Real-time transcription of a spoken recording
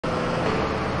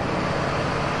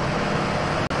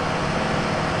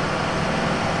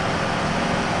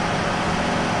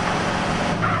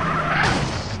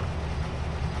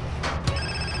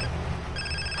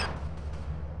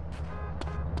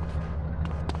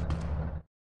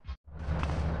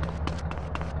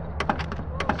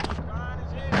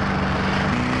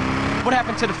What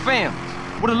happened to the families?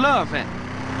 Where the love at?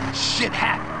 Shit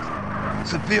happens.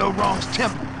 Seville wrongs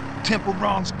Temple. Temple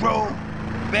wrongs Grove.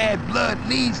 Bad blood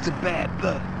leads to bad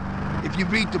blood. If you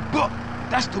read the book,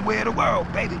 that's the way of the world,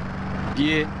 baby.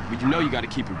 Yeah, but you know you gotta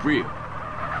keep it real.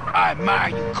 I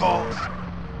admire you, Cause.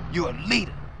 You're a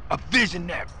leader, a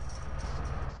visionary.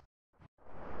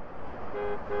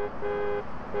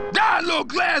 Die, little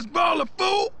glass ball of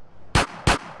fool!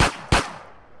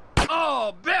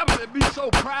 Oh, Beverly be so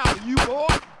proud of you, boy.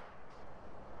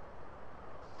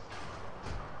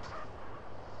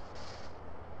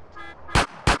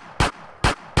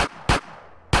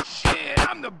 Shit,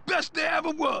 I'm the best there ever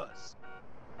was.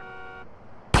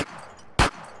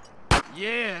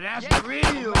 Yeah, that's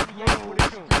real Grove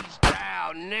Street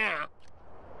style now.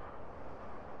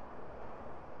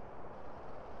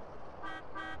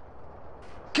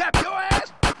 Cap your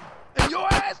ass? And your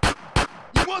ass?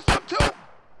 You want some too?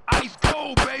 Ice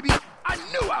cold, baby. I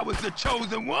knew I was the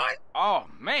chosen one. Oh,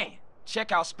 man.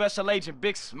 Check out Special Agent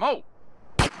Big Smoke.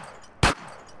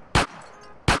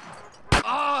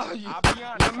 Oh,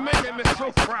 you're making me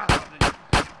so proud of you.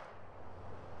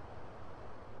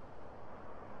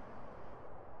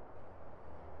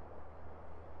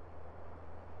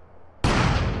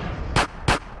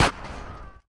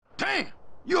 Damn,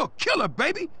 you're a killer,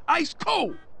 baby. Ice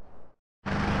cold.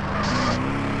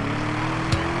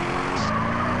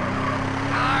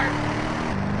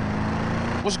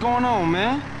 What's going on,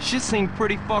 man? Shit seemed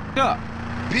pretty fucked up.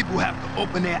 People have to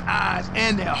open their eyes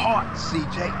and their hearts,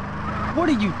 CJ. What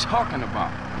are you talking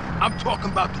about? I'm talking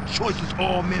about the choices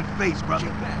all men face,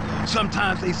 brother.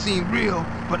 Sometimes they seem real,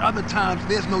 but other times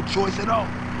there's no choice at all.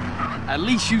 At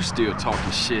least you still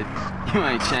talking shit. You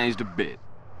ain't changed a bit.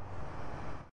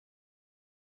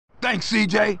 Thanks,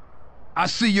 CJ. I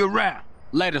see you around.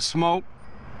 Later, Smoke.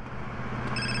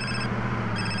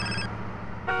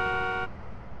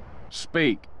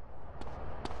 Speak.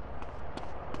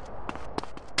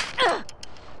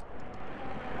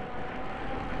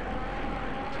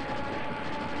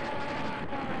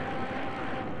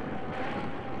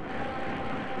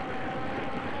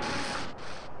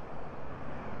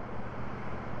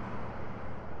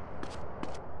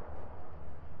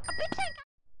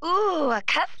 Ooh, a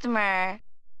customer.